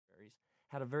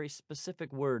had a very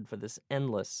specific word for this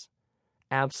endless,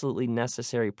 absolutely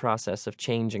necessary process of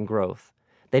change and growth.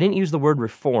 They didn't use the word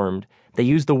reformed, they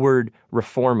used the word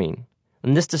reforming.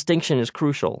 And this distinction is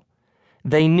crucial.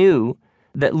 They knew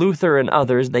that Luther and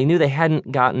others, they knew they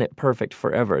hadn't gotten it perfect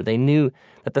forever. They knew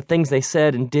that the things they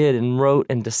said and did and wrote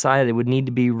and decided would need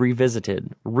to be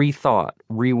revisited, rethought,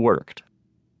 reworked.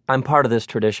 I'm part of this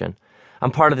tradition. I'm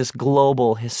part of this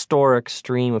global, historic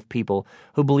stream of people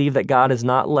who believe that God has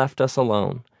not left us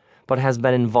alone, but has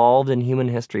been involved in human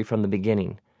history from the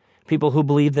beginning. People who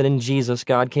believe that in Jesus,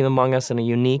 God came among us in a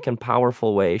unique and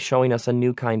powerful way, showing us a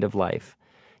new kind of life,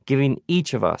 giving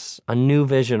each of us a new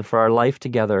vision for our life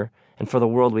together and for the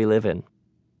world we live in.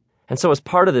 And so as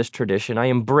part of this tradition, I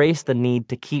embrace the need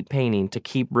to keep painting, to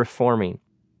keep reforming.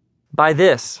 By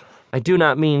this, I do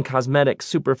not mean cosmetic,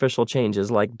 superficial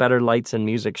changes like better lights and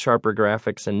music, sharper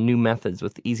graphics, and new methods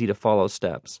with easy-to-follow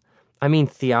steps. I mean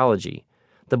theology,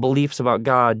 the beliefs about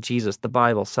God, Jesus, the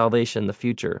Bible, salvation, the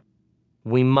future.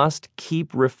 We must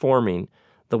keep reforming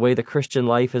the way the Christian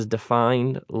life is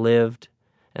defined, lived,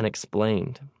 and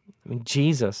explained. I mean,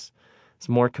 Jesus is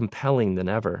more compelling than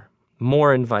ever,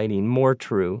 more inviting, more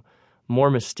true,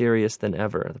 more mysterious than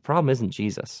ever. The problem isn't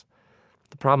Jesus.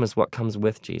 The problem is what comes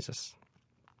with Jesus.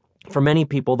 For many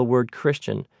people, the word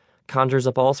Christian conjures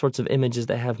up all sorts of images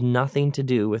that have nothing to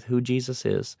do with who Jesus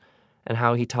is and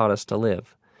how he taught us to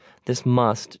live. This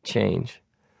must change.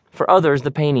 For others, the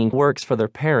painting works for their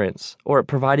parents, or it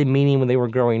provided meaning when they were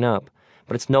growing up,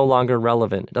 but it's no longer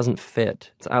relevant. It doesn't fit.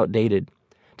 It's outdated.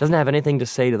 It doesn't have anything to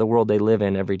say to the world they live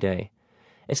in every day.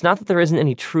 It's not that there isn't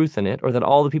any truth in it, or that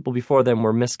all the people before them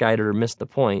were misguided or missed the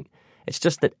point. It's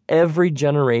just that every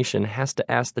generation has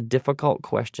to ask the difficult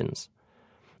questions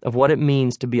of what it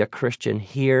means to be a Christian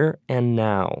here and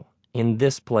now, in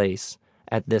this place,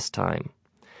 at this time.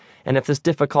 And if this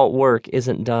difficult work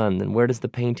isn't done, then where does the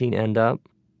painting end up?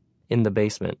 In the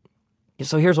basement.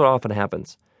 So here's what often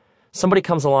happens. Somebody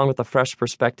comes along with a fresh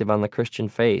perspective on the Christian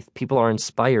faith. People are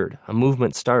inspired. A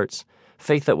movement starts.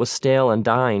 Faith that was stale and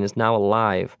dying is now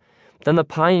alive. Then the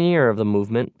pioneer of the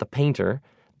movement, the painter,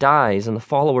 dies and the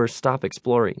followers stop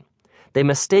exploring. They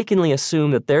mistakenly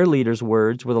assume that their leader's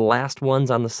words were the last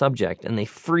ones on the subject, and they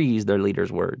freeze their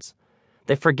leader's words.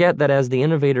 They forget that as the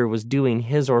innovator was doing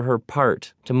his or her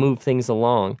part to move things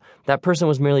along, that person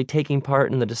was merely taking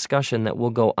part in the discussion that will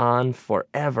go on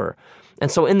forever.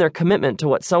 And so in their commitment to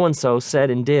what so-and-so said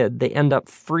and did, they end up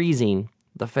freezing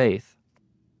the faith.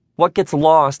 What gets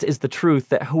lost is the truth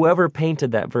that whoever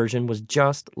painted that version was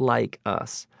just like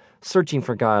us, searching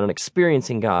for God and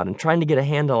experiencing God and trying to get a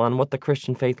handle on what the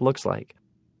Christian faith looks like.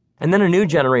 And then a new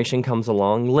generation comes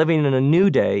along, living in a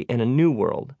new day in a new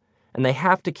world, and they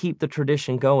have to keep the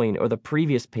tradition going or the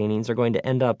previous paintings are going to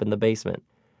end up in the basement.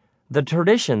 The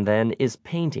tradition, then, is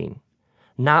painting,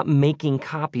 not making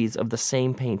copies of the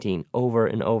same painting over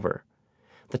and over.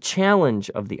 The challenge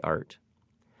of the art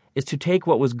is to take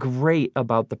what was great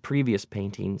about the previous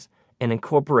paintings and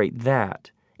incorporate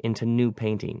that into new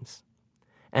paintings.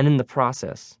 And in the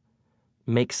process,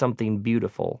 make something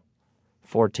beautiful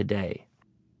for today.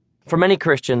 For many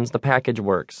Christians, the package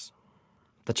works.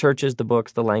 The churches, the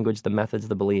books, the language, the methods,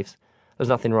 the beliefs, there's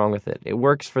nothing wrong with it. It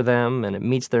works for them, and it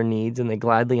meets their needs, and they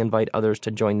gladly invite others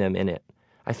to join them in it.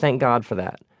 I thank God for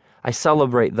that. I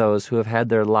celebrate those who have had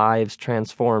their lives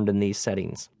transformed in these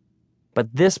settings.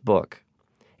 But this book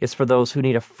is for those who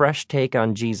need a fresh take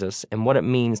on Jesus and what it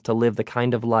means to live the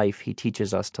kind of life he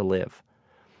teaches us to live.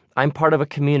 I'm part of a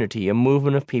community, a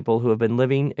movement of people who have been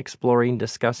living, exploring,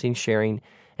 discussing, sharing,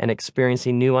 and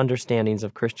experiencing new understandings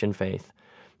of Christian faith.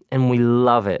 And we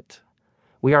love it.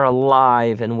 We are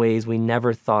alive in ways we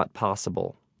never thought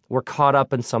possible. We're caught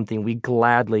up in something we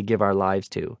gladly give our lives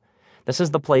to. This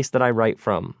is the place that I write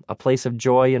from, a place of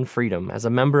joy and freedom, as a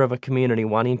member of a community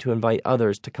wanting to invite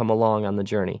others to come along on the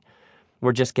journey.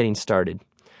 We're just getting started.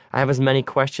 I have as many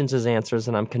questions as answers,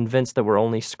 and I'm convinced that we're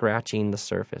only scratching the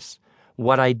surface.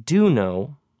 What I do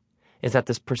know is that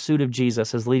this pursuit of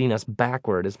Jesus is leading us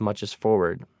backward as much as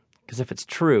forward. Because if it's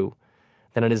true,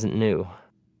 then it isn't new.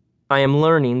 I am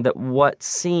learning that what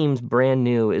seems brand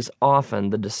new is often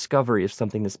the discovery of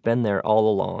something that's been there all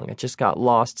along. It just got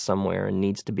lost somewhere and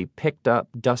needs to be picked up,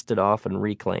 dusted off, and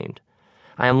reclaimed.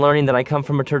 I am learning that I come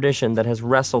from a tradition that has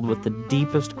wrestled with the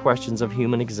deepest questions of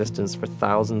human existence for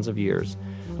thousands of years.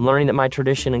 I'm learning that my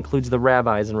tradition includes the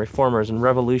rabbis and reformers and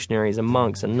revolutionaries and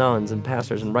monks and nuns and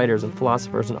pastors and writers and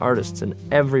philosophers and artists and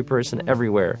every person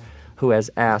everywhere who has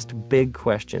asked big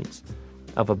questions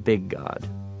of a big God.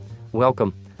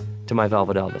 Welcome to my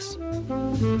Velvet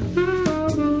Elvis.